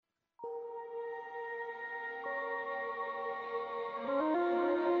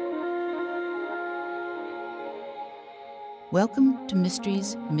Welcome to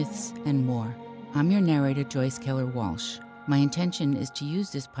Mysteries, Myths, and More. I'm your narrator, Joyce Keller Walsh. My intention is to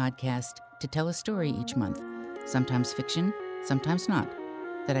use this podcast to tell a story each month, sometimes fiction, sometimes not,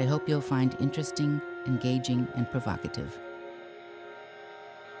 that I hope you'll find interesting, engaging, and provocative.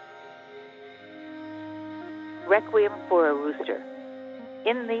 Requiem for a Rooster.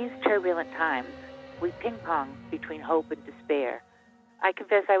 In these turbulent times, we ping-pong between hope and despair. I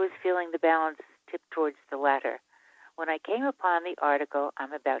confess I was feeling the balance tip towards the latter when I came upon the article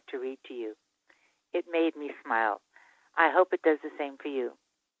I'm about to read to you. It made me smile. I hope it does the same for you.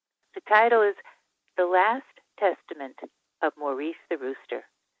 The title is The Last Testament of Maurice the Rooster.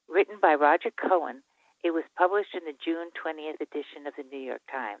 Written by Roger Cohen, it was published in the June 20th edition of the New York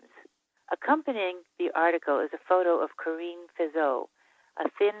Times. Accompanying the article is a photo of Corinne Faisot, a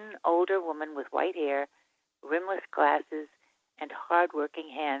thin, older woman with white hair, rimless glasses, and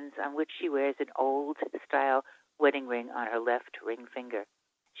hard-working hands on which she wears an old-style wedding ring on her left ring finger.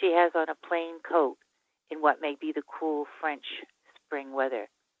 She has on a plain coat in what may be the cool French spring weather.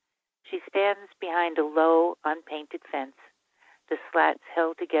 She stands behind a low, unpainted fence, the slats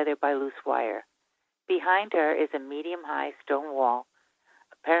held together by loose wire. Behind her is a medium-high stone wall,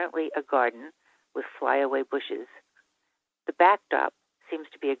 apparently a garden with flyaway bushes. The backdrop seems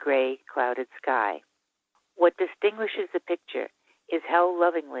to be a gray, clouded sky. What distinguishes the picture is how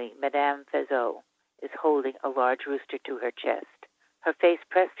lovingly Madame Faisot is holding a large rooster to her chest, her face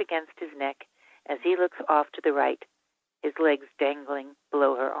pressed against his neck as he looks off to the right, his legs dangling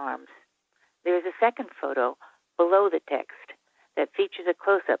below her arms. There is a second photo below the text that features a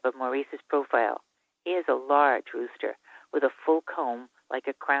close-up of Maurice's profile. He is a large rooster with a full comb like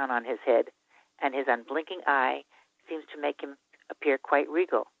a crown on his head, and his unblinking eye seems to make him appear quite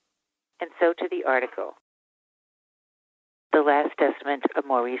regal. And so to the article. The Last Testament of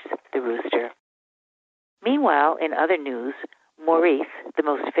Maurice the Rooster. Meanwhile, in other news, Maurice, the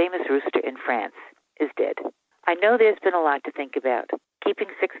most famous rooster in France, is dead. I know there's been a lot to think about. Keeping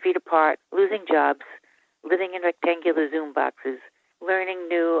 6 feet apart, losing jobs, living in rectangular Zoom boxes, learning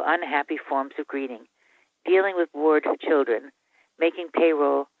new, unhappy forms of greeting, dealing with bored children, making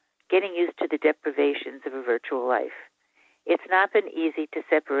payroll, getting used to the deprivations of a virtual life. It's not been easy to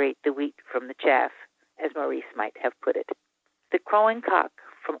separate the wheat from the chaff, as Maurice might have put it. The crowing cock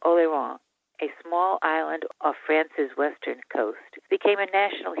from Oléron, a small island off France's western coast, became a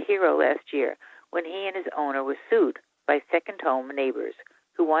national hero last year when he and his owner were sued by second-home neighbors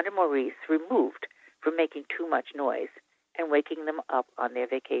who wanted Maurice removed for making too much noise and waking them up on their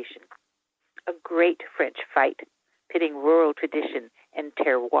vacation. A great French fight, pitting rural tradition and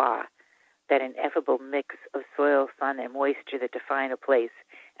terroir, that ineffable mix of soil, sun, and moisture that define a place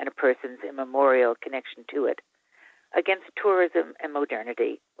and a person's immemorial connection to it, against tourism and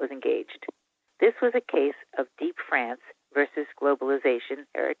modernity, was engaged. This was a case of deep France versus globalization,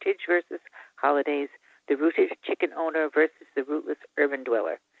 heritage versus holidays, the rooted chicken owner versus the rootless urban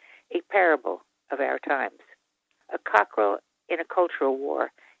dweller, a parable of our times. A cockerel in a cultural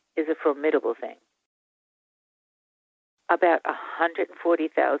war is a formidable thing. About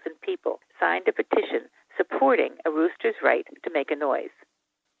 140,000 people signed a petition supporting a rooster's right to make a noise.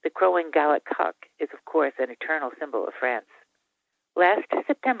 The crowing Gallic cock is, of course, an eternal symbol of France. Last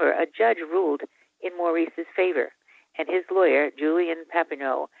September, a judge ruled in Maurice's favor, and his lawyer, Julien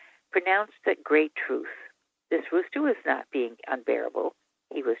Papineau, pronounced that great truth. This rooster was not being unbearable.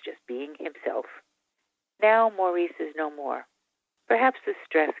 He was just being himself. Now Maurice is no more. Perhaps the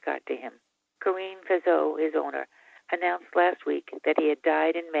stress got to him. Corinne Faisot, his owner, announced last week that he had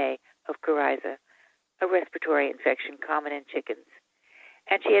died in May of coryza, a respiratory infection common in chickens,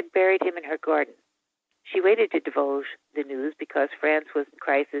 and she had buried him in her garden. She waited to divulge the news because France was in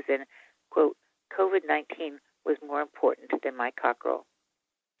crisis and, quote, COVID-19 was more important than my cockerel,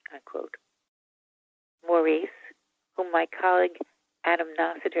 unquote. Maurice, whom my colleague Adam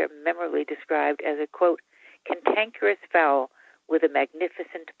Nossiter memorably described as a, quote, cantankerous fowl with a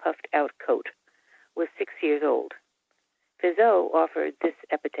magnificent puffed-out coat, was 6 years old. Faisot offered this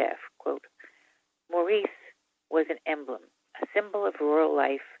epitaph, quote, Maurice was an emblem, a symbol of rural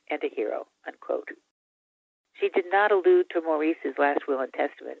life and a hero, unquote. She did not allude to Maurice's last will and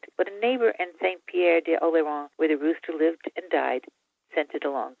testament, but a neighbor in Saint-Pierre-de-Oléron, where the rooster lived and died, sent it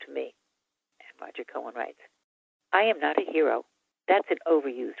along to me. And Roger Cohen writes, I am not a hero. That's an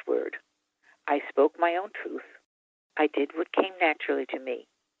overused word. I spoke my own truth. I did what came naturally to me.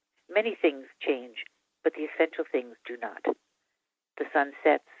 Many things change, but the essential things do not. The sun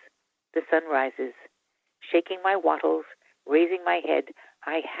sets, the sun rises. Shaking my wattles, raising my head,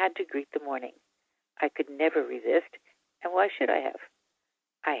 I had to greet the morning. I could never resist, and why should I have?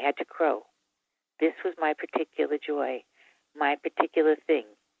 I had to crow. This was my particular joy. my particular thing.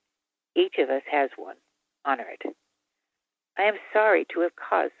 Each of us has one. Honor it. I am sorry to have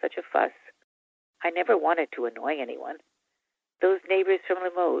caused such a fuss. I never wanted to annoy anyone. Those neighbors from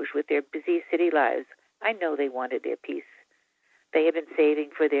Limoges with their busy city lives, I know they wanted their peace. They had been saving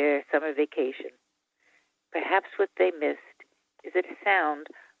for their summer vacation. Perhaps what they missed is that a sound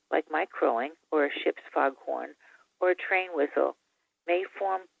like my crowing or a ship's foghorn or a train whistle may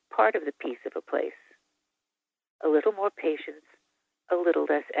form part of the peace of a place. A little more patience, a little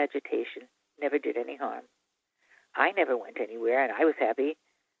less agitation never did any harm. I never went anywhere, and I was happy.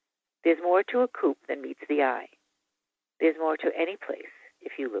 There's more to a coop than meets the eye. There's more to any place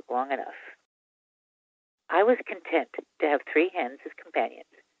if you look long enough. I was content to have 3 hens as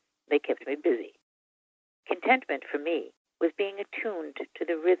companions. They kept me busy. Contentment for me was being attuned to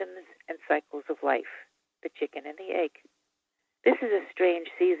the rhythms and cycles of life, the chicken and the egg. This is a strange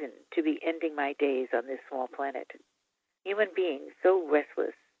season to be ending my days on this small planet. Human beings, so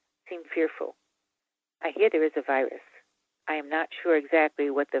restless, seem fearful. I hear there is a virus. I am not sure exactly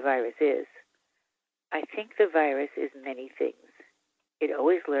what the virus is. I think the virus is many things. It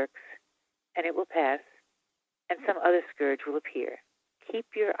always lurks, and it will pass, and some other scourge will appear. Keep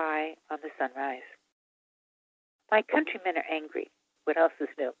your eye on the sunrise. My countrymen are angry. What else is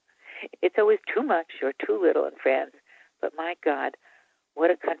new? It's always too much or too little in France, but my God, what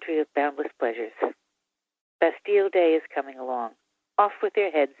a country of boundless pleasures. Bastille Day is coming along. Off with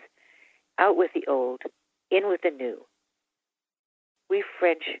their heads, out with the old, in with the new. We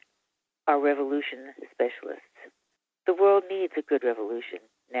French are revolution specialists. The world needs a good revolution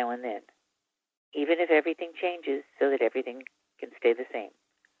now and then, even if everything changes so that everything can stay the same.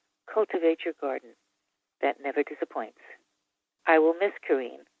 Cultivate your garden. That never disappoints. I will miss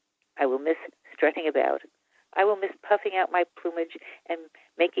Corinne. I will miss strutting about. I will miss puffing out my plumage and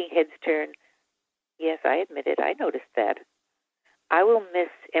making heads turn. Yes, I admit it. I noticed that. I will miss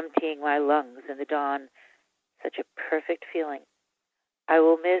emptying my lungs in the dawn. Such a perfect feeling. I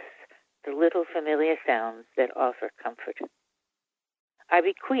will miss the little familiar sounds that offer comfort. I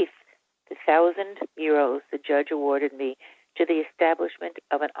bequeath the 1,000 euros the judge awarded me to the establishment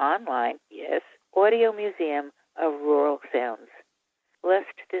of an online, audio museum of rural sounds,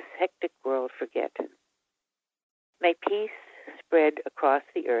 lest this hectic world forget. May peace spread across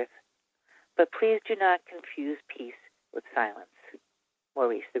the earth, but please do not confuse peace with silence.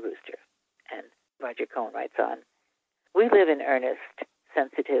 Maurice the Rooster. And Roger Cohn writes on, we live in earnest,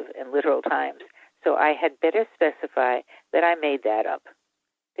 sensitive, and literal times, so I had better specify that I made that up.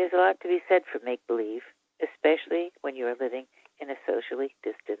 There's a lot to be said for make-believe, especially when you are living in a socially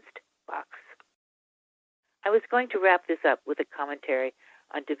distanced box. I was going to wrap this up with a commentary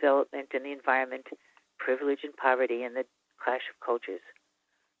on development and the environment, privilege and poverty, and the clash of cultures.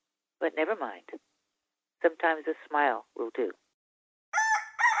 But never mind. Sometimes a smile will do.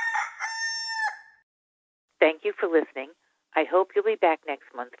 Thank you for listening. I hope you'll be back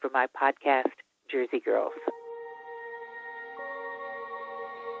next month for my podcast, Jersey Girls.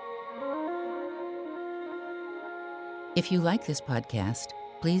 If you like this podcast,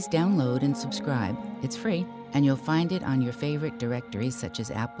 please download and subscribe. It's free, and you'll find it on your favorite directories such as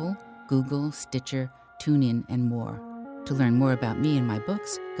Apple, Google, Stitcher, TuneIn, and more. To learn more about me and my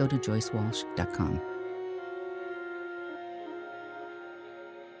books, go to joycewalsh.com.